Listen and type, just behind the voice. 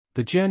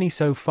The Journey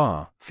So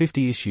Far,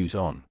 50 Issues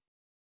On.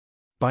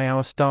 By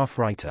our staff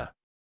writer.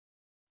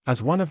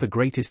 As one of the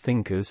greatest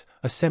thinkers,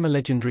 a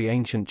semi-legendary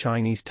ancient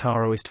Chinese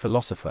Taoist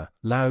philosopher,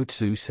 Lao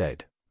Tzu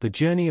said, "The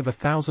journey of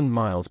 1,000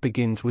 miles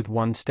begins with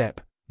one step."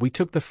 We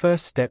took the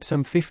first step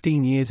some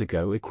 15 years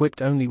ago,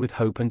 equipped only with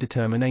hope and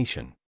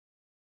determination.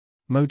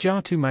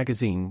 Mojatu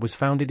magazine was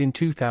founded in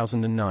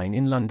 2009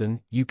 in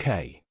London,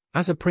 UK,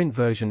 as a print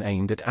version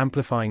aimed at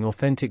amplifying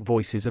authentic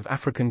voices of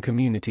African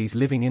communities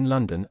living in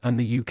London and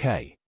the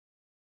UK.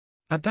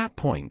 At that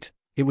point,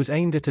 it was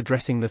aimed at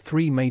addressing the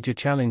three major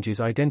challenges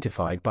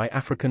identified by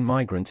African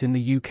migrants in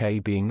the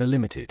UK, being the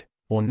limited,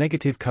 or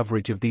negative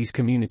coverage of these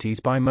communities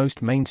by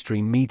most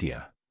mainstream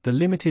media, the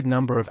limited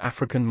number of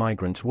African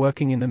migrants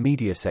working in the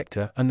media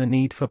sector, and the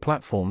need for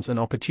platforms and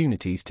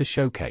opportunities to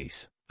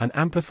showcase and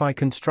amplify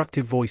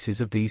constructive voices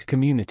of these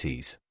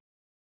communities.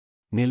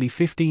 Nearly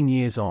 15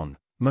 years on,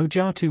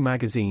 Mojatu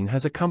magazine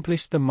has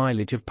accomplished the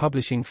mileage of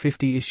publishing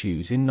 50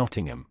 issues in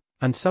Nottingham,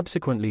 and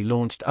subsequently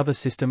launched other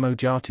sister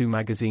Mojatu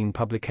magazine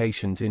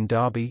publications in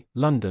Derby,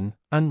 London,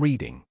 and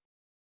Reading.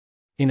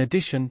 In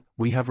addition,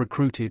 we have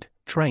recruited,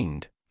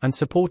 trained, and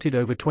supported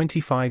over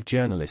 25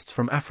 journalists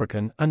from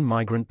African and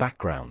migrant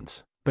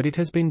backgrounds, but it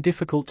has been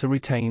difficult to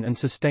retain and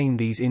sustain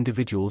these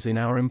individuals in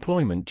our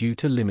employment due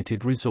to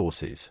limited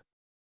resources.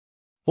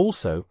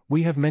 Also,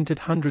 we have mentored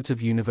hundreds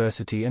of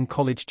university and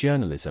college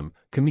journalism,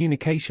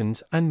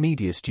 communications, and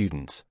media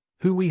students,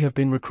 who we have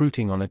been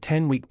recruiting on a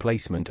 10-week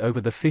placement over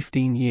the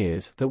 15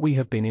 years that we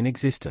have been in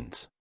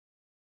existence.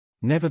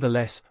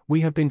 Nevertheless,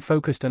 we have been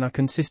focused and are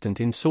consistent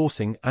in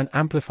sourcing and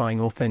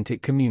amplifying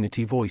authentic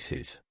community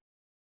voices.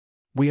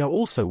 We are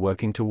also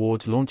working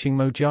towards launching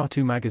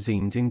Mojatu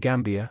magazines in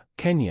Gambia,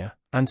 Kenya,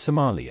 and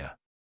Somalia.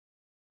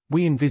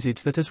 We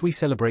envisage that as we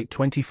celebrate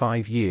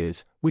 25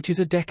 years, which is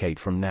a decade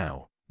from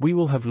now, we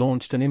will have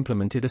launched and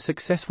implemented a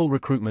successful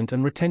recruitment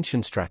and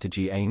retention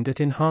strategy aimed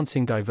at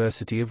enhancing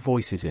diversity of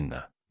voices in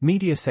the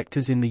media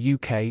sectors in the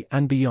UK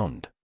and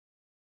beyond.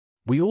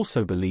 We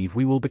also believe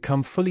we will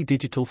become fully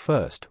digital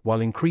first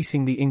while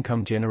increasing the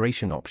income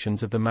generation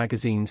options of the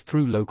magazines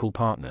through local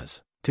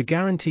partners, to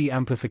guarantee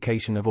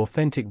amplification of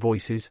authentic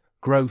voices,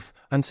 growth,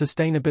 and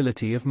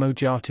sustainability of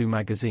Mojatu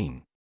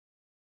magazine.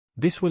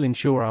 This will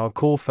ensure our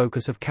core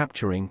focus of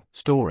capturing,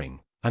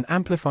 storing, and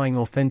amplifying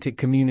authentic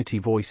community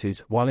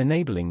voices while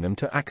enabling them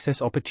to access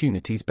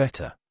opportunities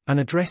better, and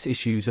address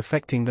issues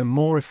affecting them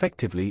more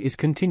effectively is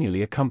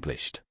continually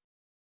accomplished.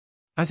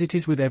 As it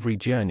is with every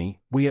journey,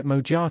 we at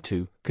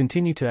Mojatu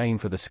continue to aim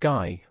for the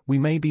sky. We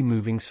may be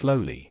moving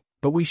slowly,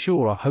 but we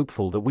sure are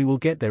hopeful that we will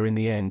get there in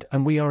the end,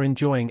 and we are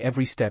enjoying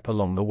every step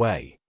along the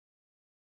way.